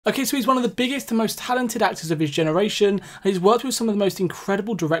Okay, so he's one of the biggest and most talented actors of his generation, and he's worked with some of the most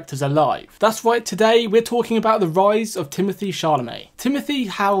incredible directors alive. That's right, today we're talking about the rise of Timothee Chalamet. Timothée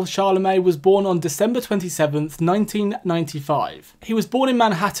Chalamet was born on December 27th, 1995. He was born in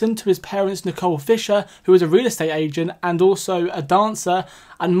Manhattan to his parents Nicole Fisher, who was a real estate agent and also a dancer,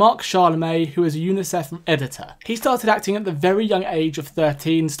 and Mark Chalamet, who is a UNICEF editor. He started acting at the very young age of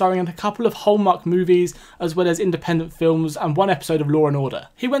 13, starring in a couple of Hallmark movies, as well as independent films and one episode of Law & Order.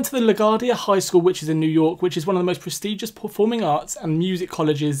 He went to the LaGuardia High School, which is in New York, which is one of the most prestigious performing arts and music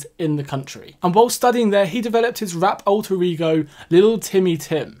colleges in the country. And while studying there, he developed his rap alter ego, Little Timmy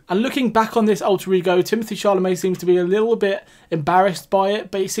Tim. And looking back on this alter ego, Timothée Chalamet seems to be a little bit embarrassed by it,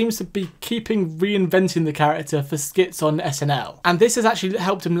 but he seems to be reinventing the character for skits on SNL. And this has actually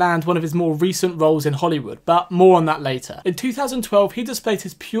helped him land one of his more recent roles in Hollywood, but more on that later. In 2012, he displayed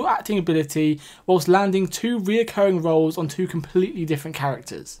his pure acting ability whilst landing two reoccurring roles on two completely different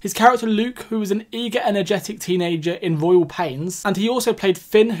characters. His character Luke, who was an eager, energetic teenager in Royal Pains, and he also played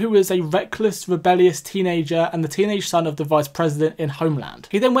Finn, who was a reckless, rebellious teenager and the teenage son of the vice president in Homeland.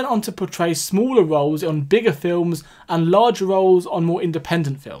 He then went on to portray smaller roles on bigger films and larger roles on more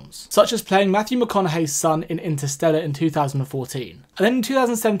independent films, such as playing Matthew McConaughey's son in Interstellar in 2014. And then in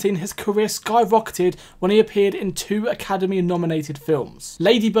 2017, his career skyrocketed when he appeared in two Academy-nominated films,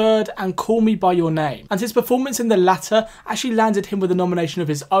 Lady Bird and Call Me By Your Name, and his performance in the latter actually landed him with a nomination of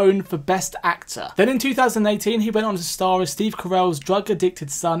his own for Best Actor. Then in 2018, he went on to star as Steve Carell's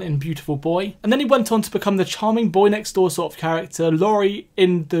drug-addicted son in Beautiful Boy, and then he went on to become the charming boy-next-door sort of character, Laurie,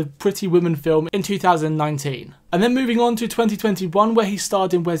 in the Pretty Woman film in 2019. And then moving on to 2021, where he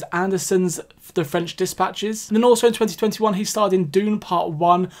starred in Wes Anderson's The French Dispatches. And then also in 2021, he starred in Dune Part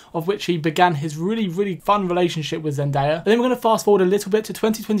 1, of which he began his really fun relationship with Zendaya. And then we're going to fast forward a little bit to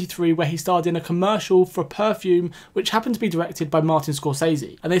 2023, where he starred in a commercial for perfume, which happened to be directed by Martin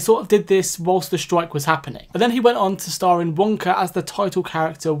Scorsese. And they sort of did this whilst the strike was happening. And then he went on to star in Wonka as the title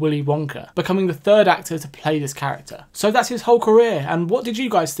character Willy Wonka, becoming the third actor to play this character. So that's his whole career. And what did you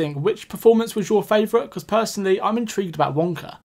guys think? Which performance was your favourite? Because personally, I'm intrigued about Wonka.